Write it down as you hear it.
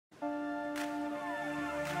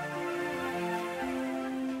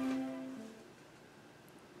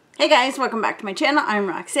Hey guys, welcome back to my channel. I'm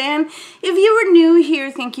Roxanne. If you are new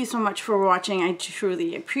here, thank you so much for watching. I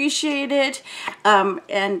truly appreciate it.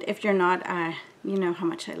 And if you're not, you know how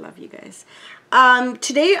much I love you guys.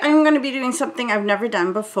 Today I'm going to be doing something I've never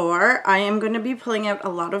done before. I am going to be pulling out a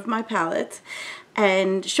lot of my palettes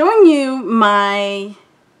and showing you my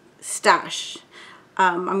stash.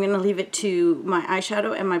 I'm going to leave it to my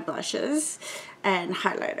eyeshadow and my blushes and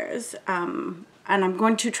highlighters. And I'm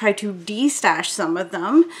going to try to de-stash some of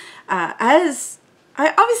them, as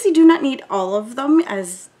I obviously do not need all of them,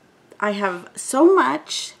 as I have so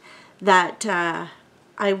much that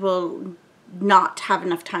I will not have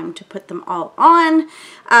enough time to put them all on.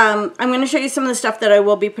 I'm going to show you some of the stuff that I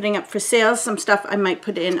will be putting up for sale, some stuff I might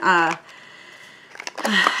put in a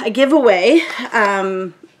giveaway.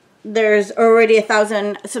 There's already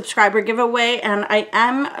 1,000 subscriber giveaway, and I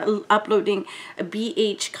am uploading a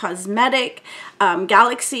BH Cosmetic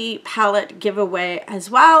Galaxy palette giveaway,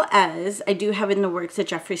 as well as I do have in the works a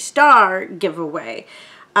Jeffree Star giveaway.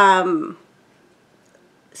 So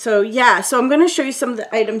yeah, so I'm going to show you some of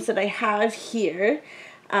the items that I have here,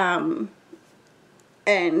 and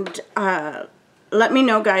let me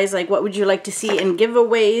know, guys, like, what would you like to see in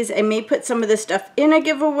giveaways. I may put some of this stuff in a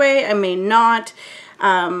giveaway, I may not.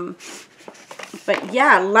 But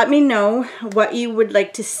yeah, let me know what you would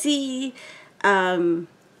like to see. Anything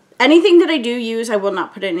that I do use, I will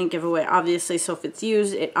not put it in a giveaway, obviously. So if it's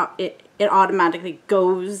used, it automatically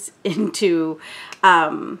goes into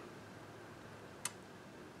a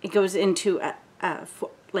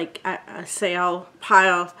sale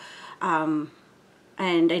pile.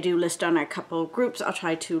 And I do list on a couple of groups. I'll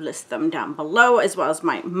try to list them down below, as well as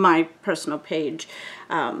my personal page.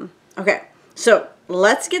 Okay. So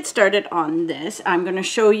let's get started on this. I'm going to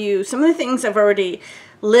show you some of the things I've already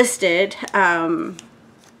listed that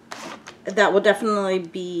will definitely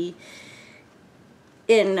be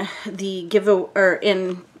in the giveaway or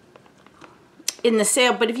in the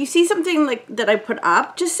sale. But if you see something like that I put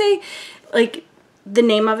up, just say like the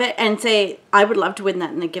name of it and say, I would love to win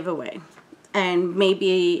that in a giveaway. And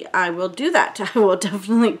maybe I will do that. I will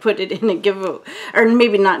definitely put it in a giveaway, or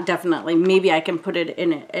maybe not definitely. Maybe I can put it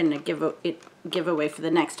in a giveaway for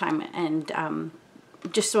the next time, and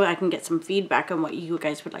just so I can get some feedback on what you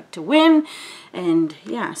guys would like to win. And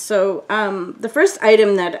yeah, so the first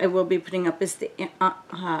item that I will be putting up is the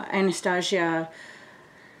Anastasia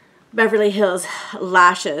Beverly Hills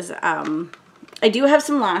lashes. I do have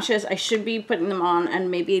some lashes. I should be putting them on, and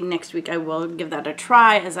maybe next week I will give that a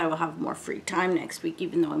try, as I will have more free time next week,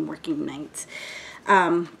 even though I'm working nights.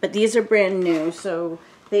 But these are brand new, so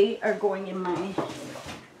they are going in my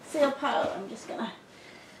sale pile. I'm just gonna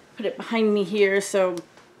put it behind me here. So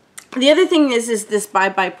the other thing is this Bye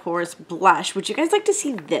Bye Pores blush. Would you guys like to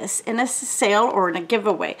see this in a sale or in a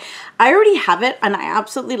giveaway? I already have it, and I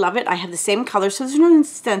absolutely love it. I have the same color, so there's no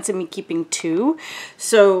sense in me keeping two.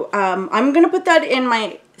 So I'm going to put that in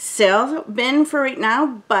my sale bin for right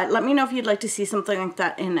now, but let me know if you'd like to see something like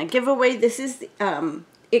that in a giveaway. This is the,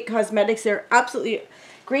 It Cosmetics. They're absolutely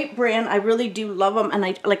great brand. I really do love them,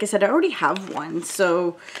 and like I said, I already have one.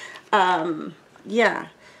 So yeah.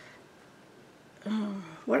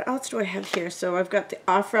 What else do I have here? So I've got the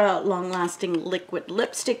Ofra Long Lasting Liquid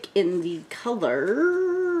Lipstick in the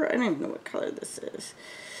color, I don't even know what color this is.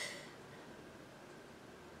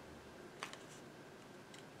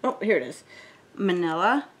 Oh, here it is.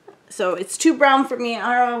 Manila. So it's too brown for me.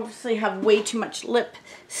 I obviously have way too much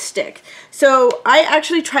lipstick. So I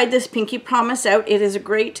actually tried this Pinky Promise out. It is a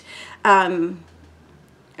great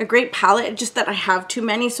palette, just that I have too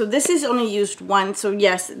many. So this is only used once. So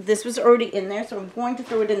yes, this was already in there, so I'm going to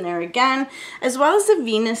throw it in there again, as well as the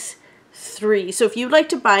Venus 3. So if you'd like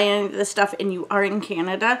to buy any of this stuff and you are in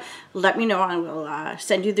Canada, let me know. I will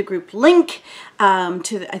send you the group link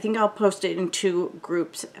I think I'll post it in 2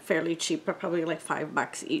 groups, fairly cheap, probably like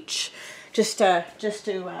 $5 each. Just to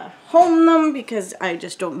home them, because I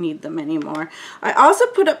just don't need them anymore. I also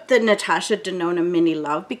put up the Natasha Denona Mini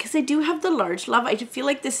Love, because I do have the large love. I feel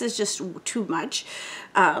like this is just too much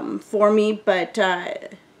for me, but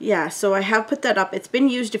yeah, so I have put that up. It's been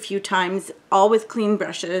used a few times, all with clean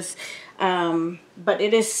brushes, but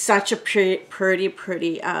it is such a pretty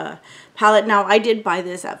palette. Now, I did buy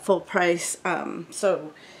this at full price,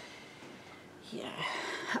 so yeah.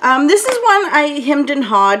 This is one I hemmed and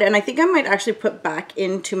hawed, and I think I might actually put back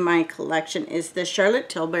into my collection, is the Charlotte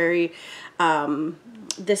Tilbury.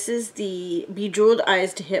 This is the Bejeweled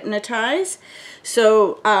Eyes to Hypnotize.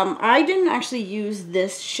 So I didn't actually use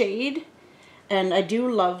this shade, and I do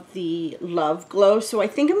love the Love Glow, so I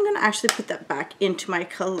think I'm going to actually put that back into my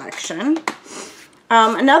collection.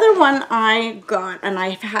 Another one I got and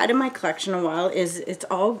I've had in my collection a while is It's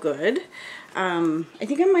All Good. I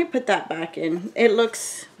think I might put that back in. It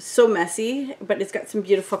looks so messy, but it's got some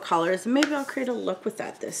beautiful colors. Maybe I'll create a look with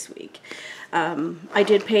that this week. I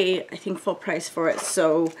did pay, I think, full price for it.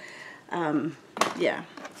 So, yeah.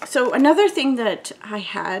 So another thing that I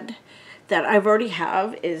had that I've already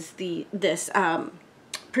have is this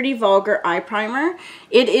Pretty Vulgar eye primer.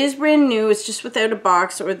 It is brand new. It's just without a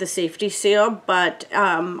box or the safety seal, but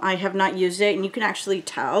I have not used it, and you can actually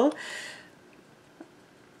tell.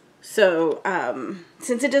 So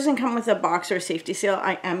since it doesn't come with a box or a safety seal,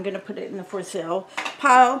 I am going to put it in the for sale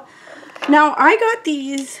pile. Now, I got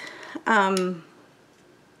these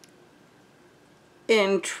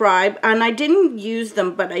in Tribe, and I didn't use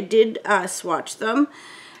them, but I did swatch them,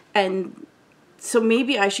 and so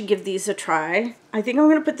maybe I should give these a try. I think I'm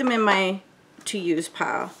going to put them in my to use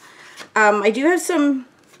pile. I do have some,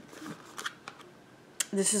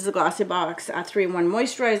 this is the Glossy Box 3-in-1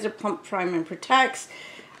 Moisturizer, Plump, Prime, and Protects.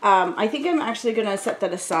 I think I'm actually going to set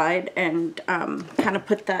that aside and kind of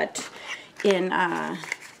put that in,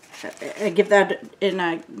 give that in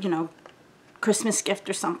a, you know, Christmas gift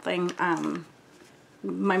or something.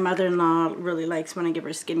 My mother-in-law really likes when I give her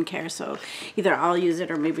skincare, so either I'll use it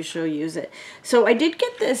or maybe she'll use it. So I did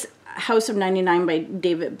get this House of 99 by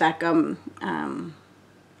David Beckham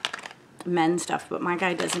men's stuff, but my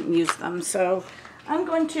guy doesn't use them. So I'm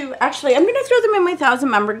going to, actually, I'm going to throw them in my 1,000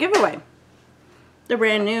 member giveaway. They're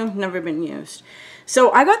brand new, never been used.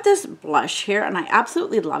 So I got this blush here, and I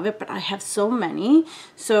absolutely love it, but I have so many.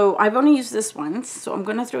 So I've only used this once, so I'm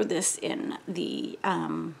going to throw this in the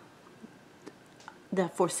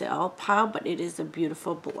for sale pile, but it is a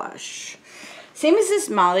beautiful blush. Same as this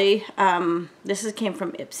Molly. This came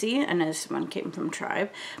from Ipsy, and this one came from Tribe.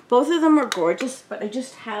 Both of them are gorgeous, but I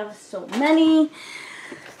just have so many.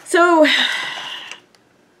 So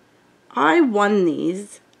I won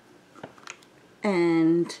these,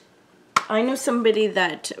 and I know somebody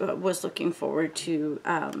that was looking forward to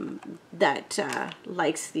that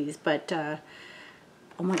likes these, but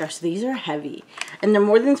oh my gosh, these are heavy, and they're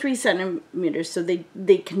more than 3 centimeters, so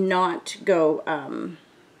they cannot go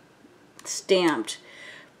stamped.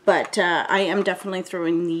 But I am definitely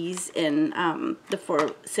throwing these in the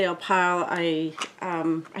for sale pile. I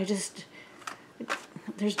just,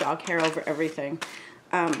 there's dog hair over everything.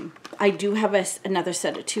 I do have another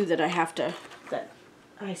set of 2 that I have to, that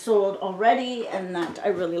I sold already and that I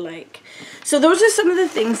really like. So those are some of the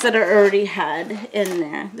things that I already had in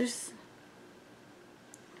there. There's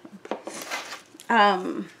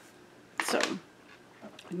so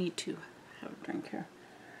I need to have a drink here.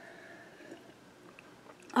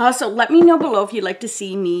 Also, let me know below if you'd like to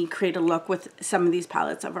see me create a look with some of these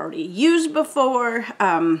palettes I've already used before.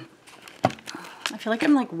 I feel like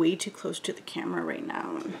I'm like way too close to the camera right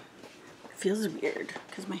now. It feels weird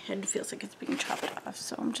because my head feels like it's being chopped off.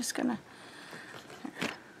 So I'm just gonna,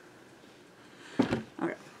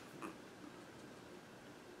 okay.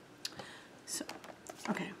 So,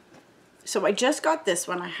 okay. So I just got this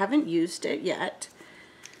one. I haven't used it yet.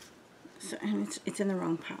 So, and it's in the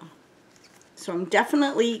wrong pile. So I'm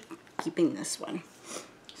definitely keeping this one.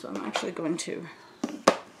 So I'm actually going to.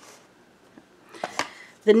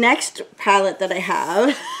 The next palette that I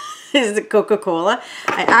have is the Coca-Cola.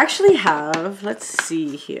 I actually have, let's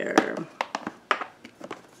see here.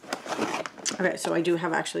 Okay, so I do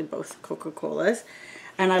have actually both Coca-Colas.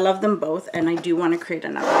 And I love them both. And I do want to create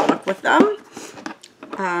another look with them.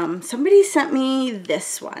 Somebody sent me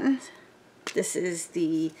this one. This is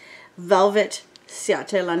the Velvet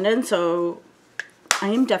Ciate London, so I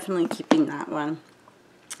am definitely keeping that one.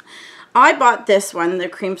 I bought this one, the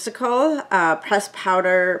Creamsicle Pressed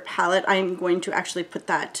Powder Palette. I'm going to actually put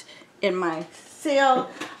that in my sale.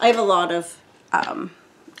 I have a lot of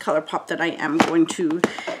ColourPop that I am going to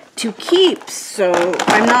keep, so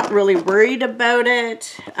I'm not really worried about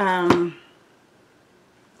it.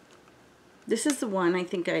 This is the one I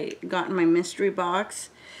think I got in my mystery box,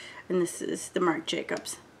 and this is the Marc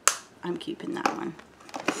Jacobs. I'm keeping that one.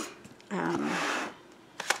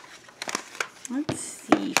 Let's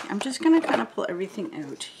see. I'm just going to kind of pull everything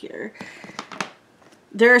out here.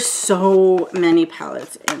 There are so many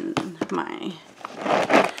palettes in my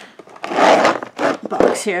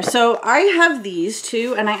box here. So I have these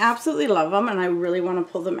two, and I absolutely love them, and I really want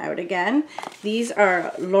to pull them out again. These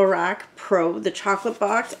are Lorac Pro, the chocolate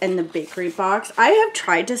box, and the bakery box. I have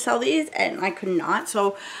tried to sell these, and I could not.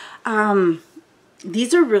 So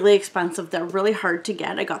these are really expensive. They're really hard to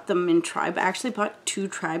get. I got them in Tribe. I actually bought 2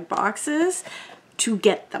 Tribe boxes to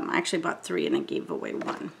get them. I actually bought 3 and I gave away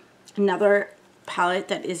 1. Another palette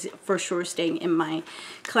that is for sure staying in my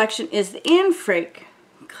collection is the Anne Frank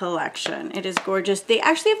collection. It is gorgeous. They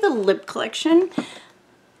actually have the lip collection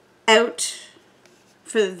out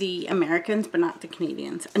for the Americans, but not the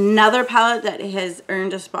Canadians. Another palette that has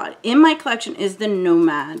earned a spot in my collection is the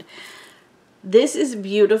Nomad. This is a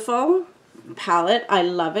beautiful palette. I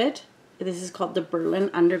love it. This is called the Berlin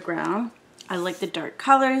Underground. I like the dark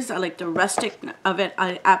colors. I like the rustic of it.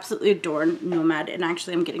 I absolutely adore Nomad, and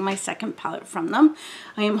actually I'm getting my second palette from them.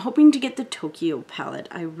 I am hoping to get the Tokyo palette.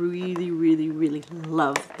 I really, really, really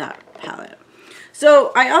love that palette.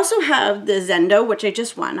 So I also have the Zendo, which I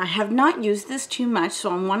just won. I have not used this too much,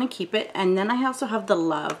 so I want to keep it. And then I also have the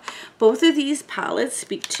Love. Both of these palettes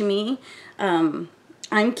speak to me. I'm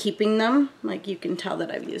keeping them. Like, you can tell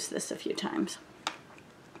that I've used this a few times.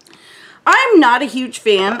 I'm not a huge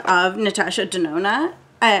fan of Natasha Denona,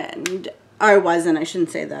 and I wasn't, I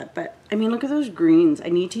shouldn't say that, but I mean, look at those greens. I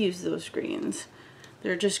need to use those greens.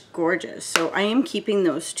 They're just gorgeous. So I am keeping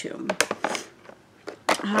those two.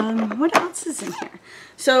 What else is in here?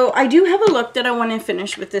 So I do have a look that I want to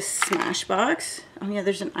finish with this Smashbox. Oh yeah,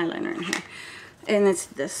 there's an eyeliner in here. And it's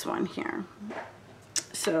this one here.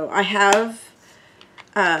 So I have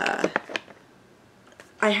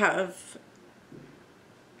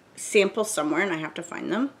samples somewhere, and I have to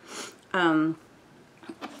find them,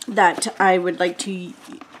 that I would like to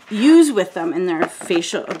use with them in their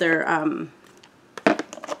facial, their,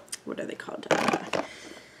 what are they called?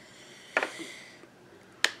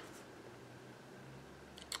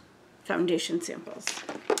 Foundation samples.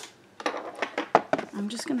 I'm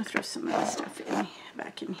just going to throw some of this stuff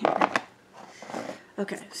back in here.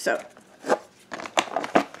 Okay, so,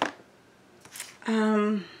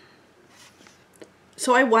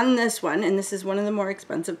 so I won this one, and this is one of the more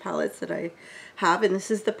expensive palettes that I have, and this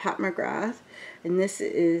is the Pat McGrath, and this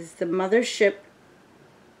is the Mothership.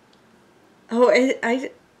 Oh, I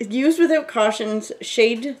used without cautions,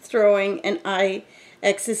 shade throwing and eye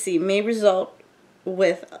ecstasy may result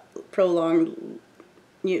with prolonged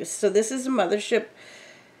use. So this is a Mothership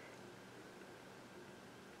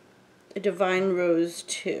Divine Rose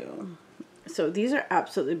 2. So these are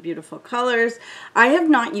absolutely beautiful colors. I have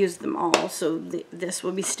not used them all, so this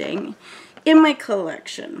will be staying in my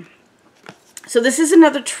collection. So this is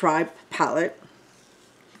another Tribe palette.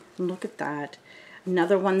 Look at that.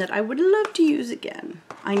 Another one that I would love to use again.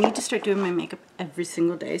 I need to start doing my makeup every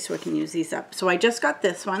single day so I can use these up. So I just got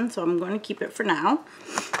this one, so I'm going to keep it for now.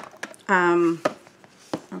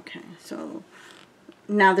 Okay, so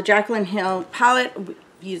now the Jaclyn Hill palette. We've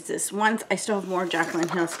used this once. I still have more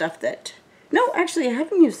Jaclyn Hill stuff that... No, actually, I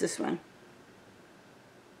haven't used this one.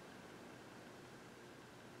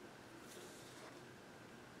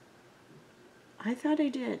 I thought I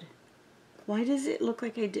did. Why does it look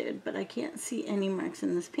like I did, but I can't see any marks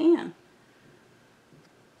in this pan?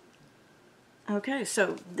 Okay,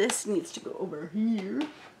 so this needs to go over here.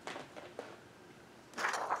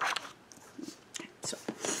 So,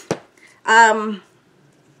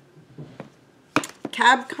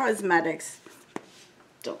 Cab Cosmetics.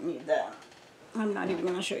 Don't need that. I'm not even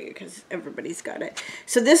going to show you because everybody's got it.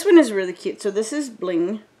 So this one is really cute. So this is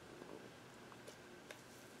Bling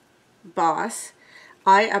Boss.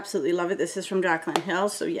 I absolutely love it. This is from Jaclyn Hill,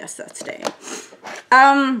 so yes, that's staying.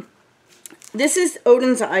 This is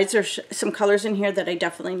Odin's Eyes. There's some colors in here that I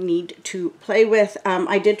definitely need to play with.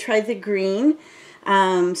 I did try the green.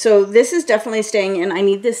 So this is definitely staying in. I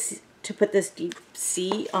need this to put this deep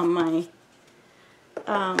sea on my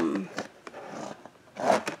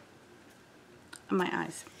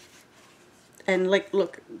eyes. And like,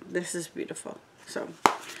 look, this is beautiful. So,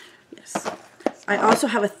 yes. I also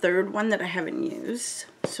have a third one that I haven't used,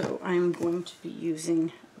 so I'm going to be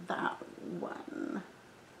using that one.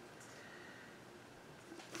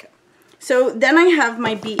 Okay. So then I have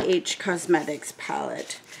my BH Cosmetics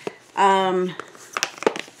palette.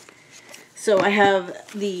 So I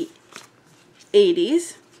have the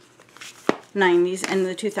 80s, 90s, and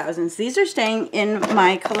the 2000s. These are staying in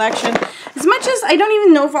my collection. As much as I don't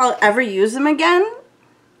even know if I'll ever use them again,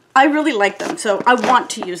 I really like them, so I want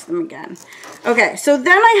to use them again. Okay, so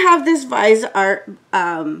then I have this Vise Art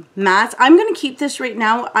matte. I'm going to keep this right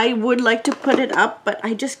now. I would like to put it up, but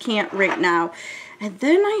I just can't right now. And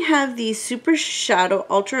then I have the Super Shadow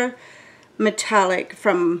Ultra Metallic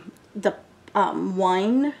from the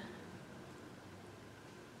Wine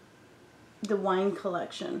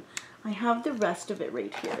collection. I have the rest of it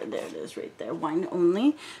right here. There it is right there, Wine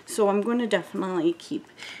Only. So I'm going to definitely keep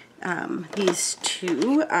these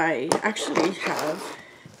two. I actually have,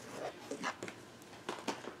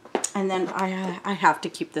 and then I have to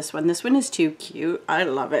keep this one. This one is too cute. I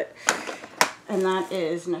love it. and that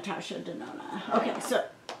is Natasha Denona. Okay, so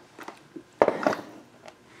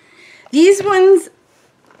these ones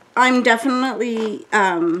I'm definitely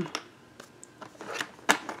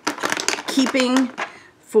keeping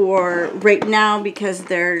for right now because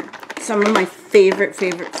they're some of my favorite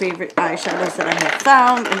eyeshadows that I have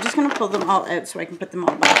found. I'm just going to pull them all out so I can put them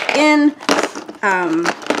all back in.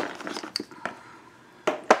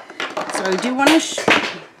 So I do want to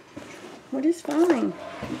what is falling?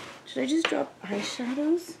 Should I just drop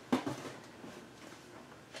eyeshadows?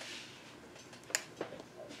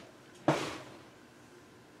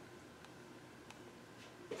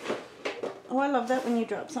 Oh, I love that when you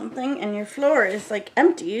drop something and your floor is like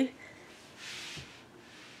empty.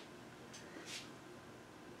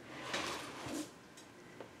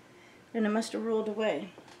 And it must have rolled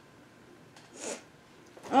away.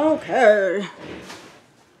 Okay.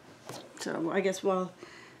 So I guess we'll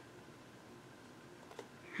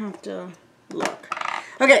have to look.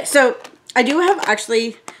 Okay, so I do have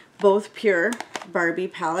actually both pure Barbie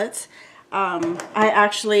palettes. I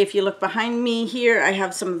actually, if you look behind me here, I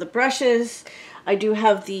have some of the brushes. I do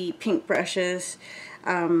have the pink brushes.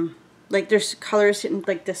 Like there's colors in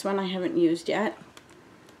like this one I haven't used yet.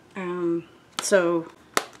 So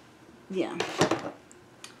yeah,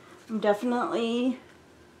 I'm definitely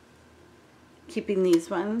keeping these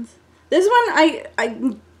ones. This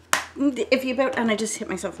one if you about, and I just hit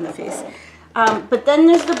myself in the face. But then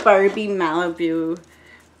there's the Barbie Malibu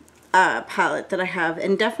palette that I have,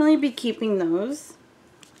 and definitely be keeping those.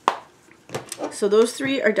 So those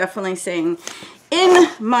three are definitely staying in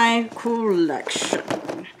my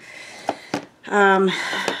collection.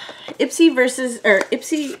 Ipsy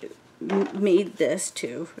made this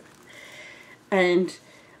too, and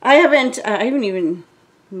I haven't even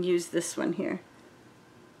used this one here.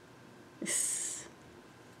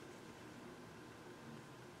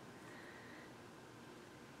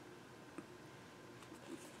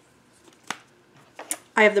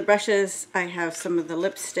 I have the brushes, I have some of the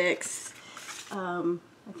lipsticks. I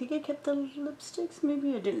think I kept the lipsticks,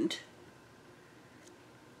 maybe I didn't.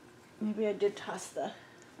 Maybe I did toss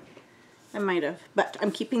I might have, but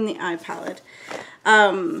I'm keeping the eye palette.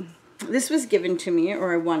 This was given to me,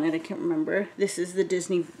 or I won it, I can't remember. This is the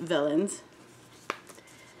Disney Villains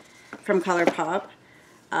from ColourPop.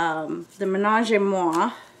 The Menage a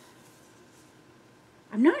Moi.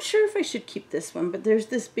 I'm not sure if I should keep this one, but there's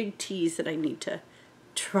this big tease that I need to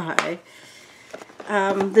try.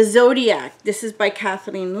 The Zodiac. This is by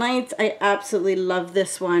Kathleen Lights. I absolutely love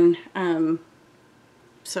this one.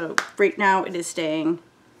 So right now it is staying.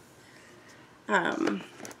 And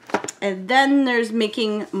then there's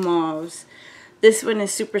Making Mauves. This one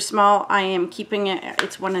is super small. I am keeping it.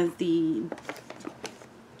 It's one of the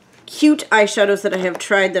cute eyeshadows that I have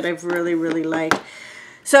tried that I've really liked.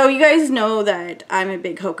 So you guys know that I'm a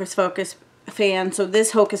big Hocus Pocus fan. So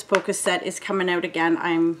this Hocus Pocus set is coming out again.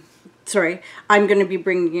 I'm going to be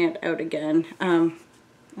bringing it out again. I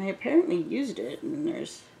apparently used it, and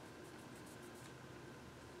there's...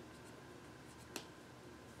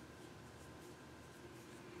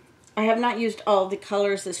 I have not used all the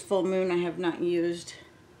colors this full moon. I have not used.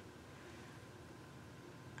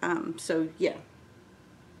 So yeah.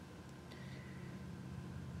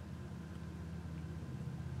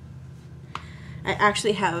 I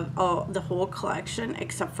actually have the whole collection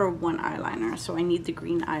except for one eyeliner, so I need the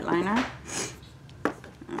green eyeliner.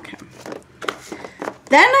 Okay.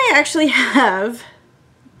 Then I actually have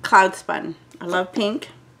Cloud Spun. I love pink.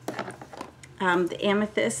 The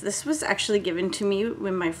Amethyst. This was actually given to me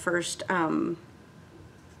when my first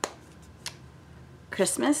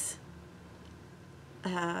Christmas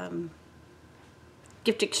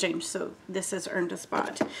gift exchange. So this has earned a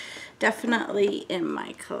spot. Definitely in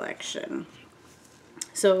my collection.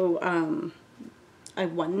 So I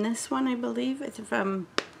won this one, I believe. It's from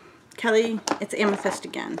Kelly. It's Amethyst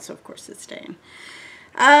again, so of course it's staying.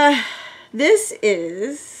 This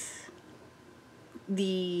is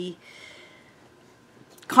the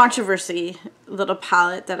Controversy little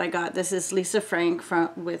palette that I got. This is Lisa Frank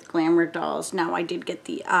with Glamour Dolls. Now I did get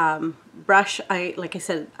the brush. Like I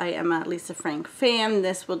said, I am a Lisa Frank fan.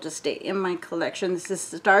 This will just stay in my collection. This is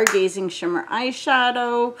Stargazing Shimmer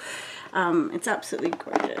Eyeshadow. It's absolutely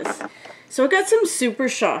gorgeous. So I got some super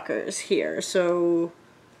shockers here. So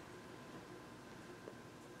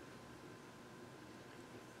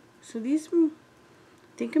these, I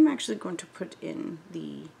think I'm actually going to put in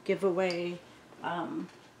the giveaway,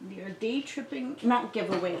 the day tripping, not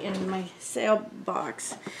giveaway, in my sale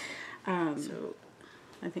box. So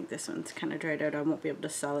I think this one's kind of dried out. I won't be able to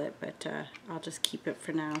sell it, but I'll just keep it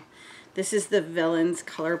for now. This is the Villains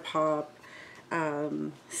ColourPop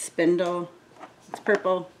Spindle. It's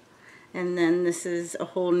purple. And then this is A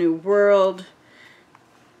Whole New World.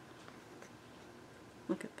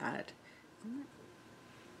 Look at that.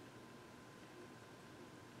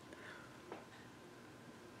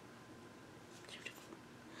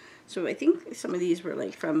 So I think some of these were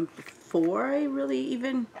like from before I really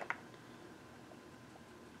even...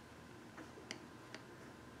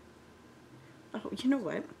 Oh, you know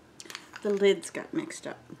what? The lids got mixed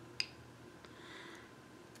up.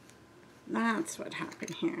 That's what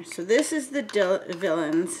happened here. So this is the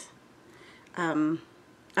Villains.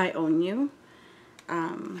 I Own You.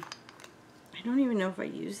 I don't even know if I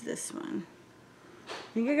used this one.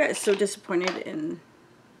 I think I got so disappointed in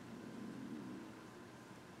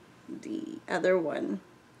the other one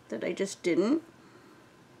that I just didn't.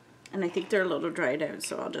 And I think they're a little dried out,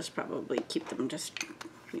 so I'll just probably keep them just,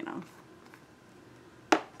 you know.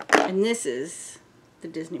 And this is the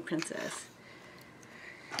Disney Princess.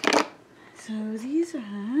 So these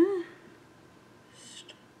are...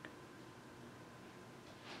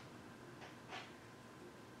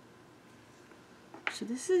 So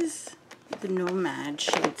this is the Nomad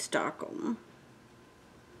shade Stockholm.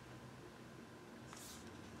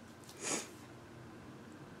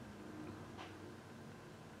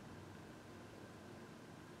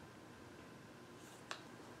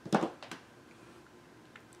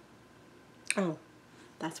 Oh,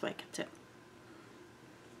 that's why I kept it.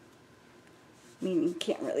 I mean, you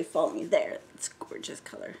can't really follow me there. It's a gorgeous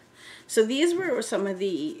color. So these were some of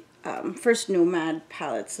the first Nomad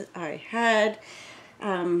palettes that I had.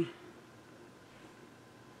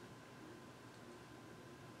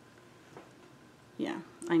 Yeah,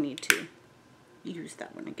 I need to use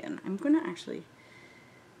that one again. I'm going to actually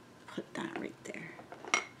put that right there.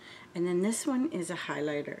 And then this one is a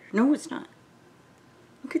highlighter. No, it's not.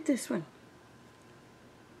 Look at this one.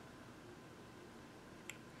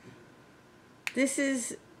 This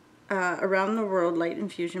is Around the World Light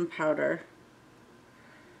Infusion Powder.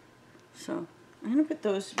 So I'm going to put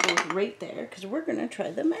those both right there because we're going to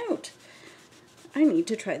try them out. I need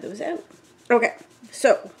to try those out. Okay,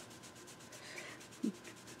 so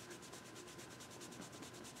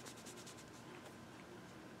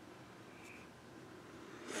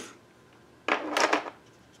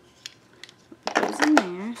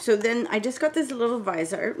so then I just got this little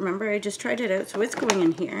visor. Remember, I just tried it out, so it's going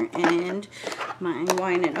in here. And my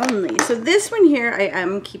Wine and Only. So this one here I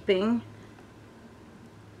am keeping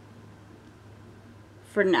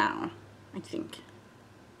for now, I think.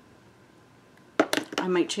 I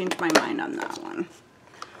might change my mind on that one.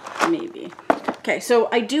 Maybe. Okay, so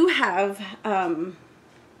I do have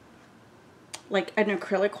like an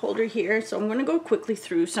acrylic holder here. So I'm going to go quickly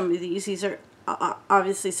through some of these. These are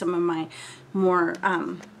obviously some of my more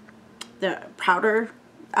the prouder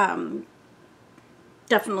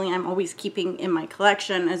definitely I'm always keeping in my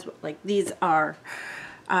collection, as like these are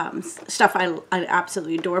stuff I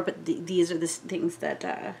absolutely adore, but these are the things that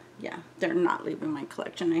yeah, they're not leaving my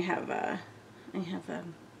collection. I have a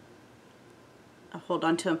hold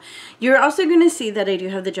on to them. You're also going to see that I do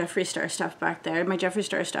have the Jeffree Star stuff back there. My Jeffree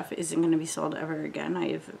Star stuff isn't going to be sold ever again.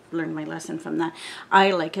 I've learned my lesson from that.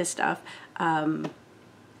 I like his stuff.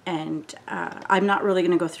 And I'm not really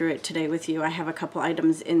going to go through it today with you. I have a couple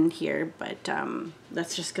items in here, but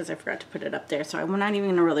that's just because I forgot to put it up there. So I'm not even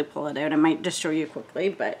going to really pull it out. I might just show you quickly.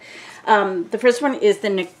 But the first one is the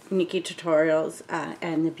Nikki Tutorials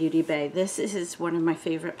and the Beauty Bay. This is one of my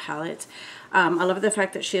favorite palettes. I love the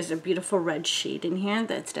fact that she has a beautiful red shade in here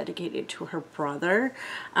that's dedicated to her brother.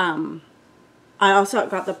 I also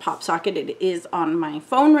got the pop socket. It is on my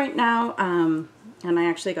phone right now. And I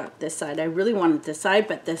actually got this side. I really wanted this side,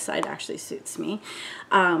 but this side actually suits me.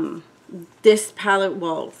 This palette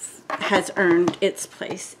has earned its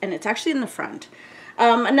place, and it's actually in the front.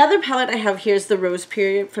 Another palette I have here is the Rose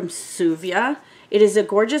Period from Suvia. It is a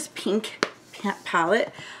gorgeous pink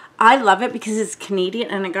palette. I love it because it's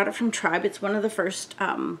Canadian, and I got it from Tribe. It's one of the first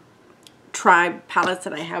Tribe palettes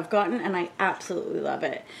that I have gotten, and I absolutely love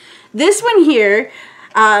it. This one here,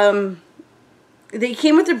 they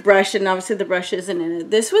came with a brush, and obviously the brush isn't in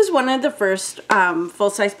it. This was one of the first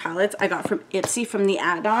full-size palettes I got from Ipsy from the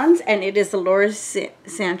add-ons, and it is the Laura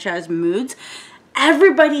Sanchez Moods.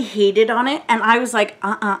 Everybody hated on it, and I was like,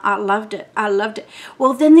 I loved it. I loved it.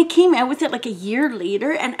 Well, then they came out with it like a year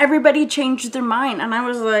later, and everybody changed their mind, and I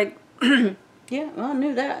was like, yeah, well, I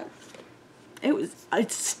knew that.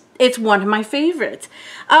 It's one of my favorites.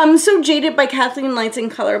 So Jaded by Kathleen Lights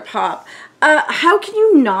and ColourPop. How can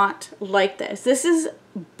you not like this? This is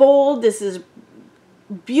bold. This is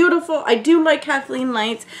beautiful. I do like Kathleen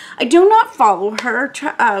Lights. I do not follow her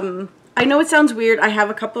I know it sounds weird. I have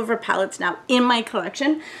a couple of her palettes now in my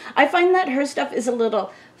collection. I find that her stuff is a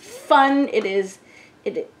little fun.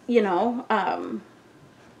 You know,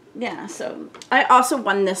 yeah, so I also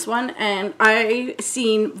won this one, and I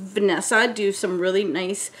seen Vanessa do some really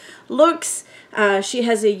nice looks. She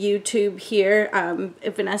has a YouTube here.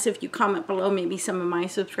 Vanessa, if you comment below, maybe some of my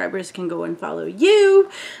subscribers can go and follow you.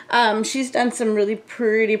 She's done some really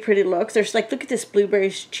pretty looks. There's like, look at this blueberry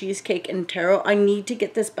cheesecake and taro. I need to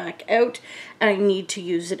get this back out, and I need to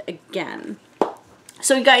use it again.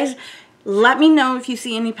 So you guys, let me know if you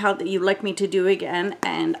see any palette that you'd like me to do again,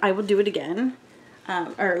 and I will do it again.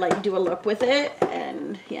 Or like do a look with it.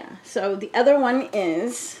 And yeah, so the other one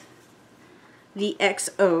is the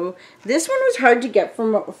XO. This one was hard to get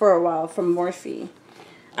for a while from Morphe.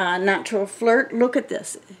 Natural Flirt. Look at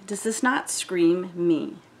this. Does this not scream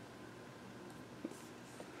me?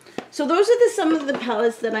 So those are some of the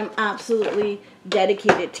palettes that I'm absolutely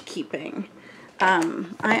dedicated to keeping. I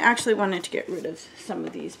actually wanted to get rid of some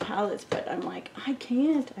of these palettes, but I'm like, I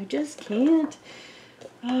can't. I just can't.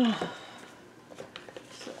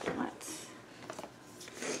 So let's,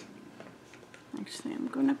 actually I'm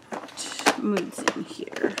going to put Moods in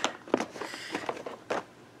here.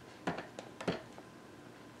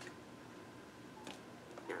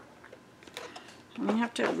 I'm going to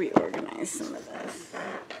have to reorganize some of this.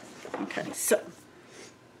 Okay, so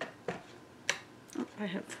I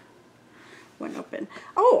have one open.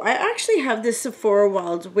 Oh, I actually have this Sephora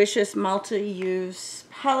Wilds Wishes multi-use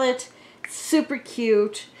palette. It's super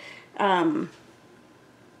cute.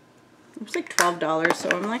 It was like $12, so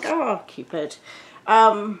I'm like, oh, I'll keep it.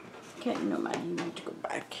 Okay, no, Maddie, you need to go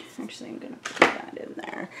back. Actually, I'm going to put that in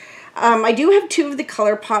there. I do have 2 of the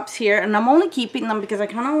Color Pops here, and I'm only keeping them because I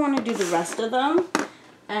kind of want to do the rest of them.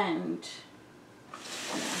 And,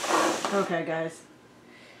 yeah. Okay, guys.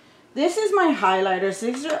 This is my highlighters.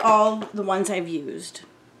 These are all the ones I've used.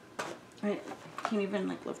 I can't even,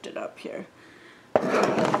 like, lift it up here.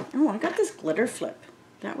 Oh, I got this glitter flip.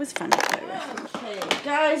 That was fun to play with. Okay,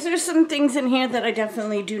 guys, there's some things in here that I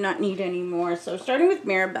definitely do not need anymore. So starting with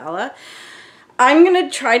Mirabella, I'm going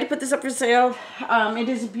to try to put this up for sale. It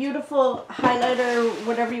is a beautiful highlighter,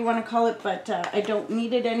 whatever you want to call it, but I don't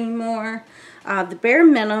need it anymore. The Bare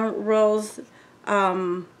Minerals,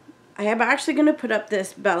 I am actually going to put up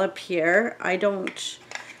this Bella Pierre. I don't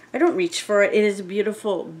reach for it. It is a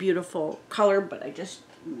beautiful color, but I just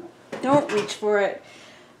don't reach for it.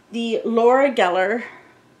 The Laura Geller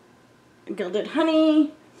Gilded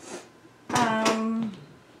Honey.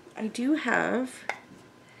 I do have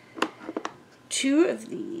 2 of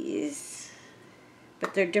these,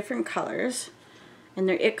 but they're different colors, and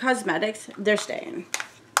they're IT Cosmetics. They're staying.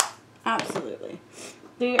 Absolutely.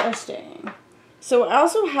 They are staying. So I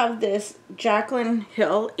also have this Jaclyn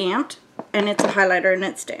Hill Amped, and it's a highlighter, and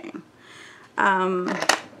it's staying.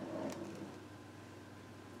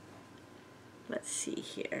 Let's see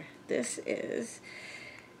here. This is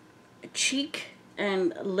a cheek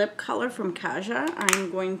and lip color from Kaja. I'm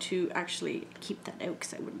going to actually keep that out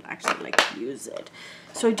because I would actually like to use it.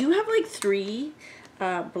 So I do have like 3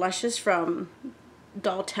 blushes from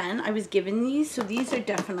Doll 10. I was given these, so these are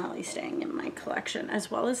definitely staying in my collection, as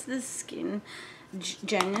well as this Skin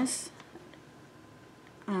Genius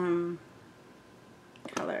color.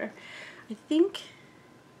 I think,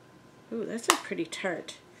 ooh, that's a pretty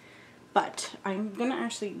tart. But I'm going to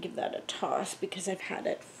actually give that a toss because I've had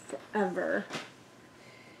it forever.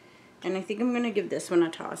 And I think I'm going to give this one a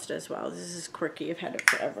toss as well. This is quirky. I've had it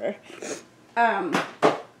forever.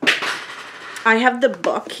 I have the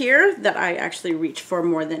book here that I actually reach for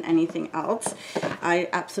more than anything else. I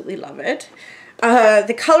absolutely love it.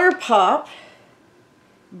 The Color Pop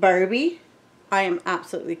Barbie. I am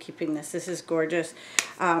absolutely keeping this. This is gorgeous.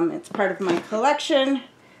 It's part of my collection.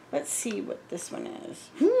 Let's see what this one is.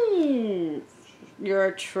 You're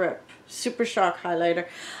a trip. Super Shock highlighter.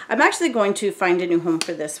 I'm actually going to find a new home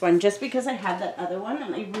for this one just because I had that other one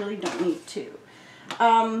and I really don't need 2.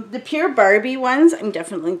 The Pure Barbie ones I'm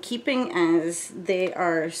definitely keeping as they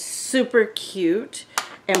are super cute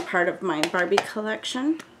and part of my Barbie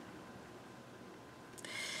collection.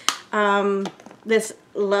 This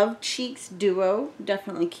Love Cheeks Duo,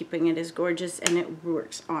 definitely keeping it. Is gorgeous and it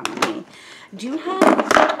works on me. Do you have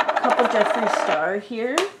a couple Jeffree Star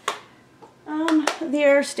here?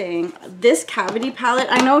 They're staying. This Cavity palette,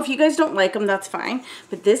 I know if you guys don't like them, that's fine,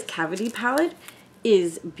 but this Cavity palette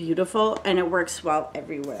is beautiful and it works well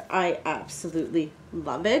everywhere. I absolutely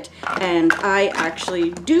love it, and I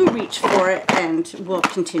actually do reach for it and will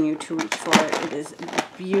continue to reach for it. It is a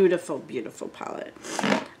beautiful palette.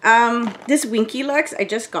 This Winky Lux, I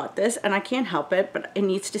just got this and I can't help it, but it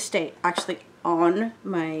needs to stay actually on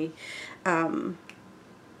my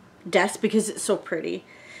desk because it's so pretty.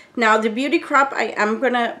 Now the Beauty Crop, I am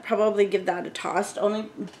gonna probably give that a toss, only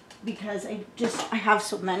because I have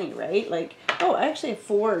so many, right? Like, oh, I actually have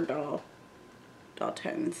 4 doll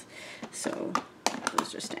tins, so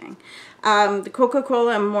those are staying. The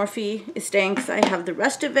Coca-Cola and Morphe is staying because I have the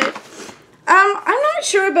rest of it. I'm not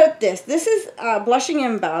sure about this. This is Blushing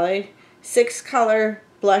in Ballet 6 color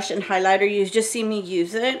blush and highlighter. You just see me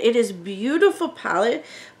use it. It is a beautiful palette,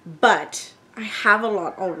 but I have a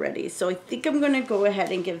lot already, so I think I'm going to go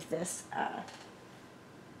ahead and give this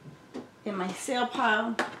in my sale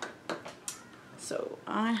pile. So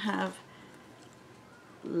I have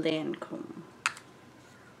Lancome.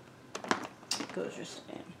 Goes just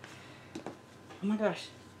in. Oh my gosh.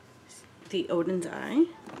 The Odin's Eye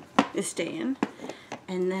is staying.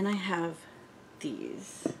 And then I have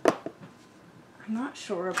these. I'm not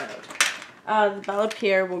sure about. The Bella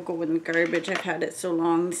Pierre will go in the garbage. I've had it so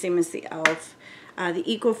long. Same as the e.l.f. The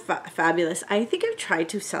Eco Fabulous. I think I've tried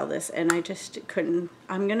to sell this and I just couldn't.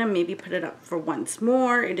 I'm going to maybe put it up for once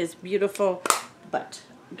more. It is beautiful. But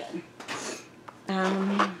again.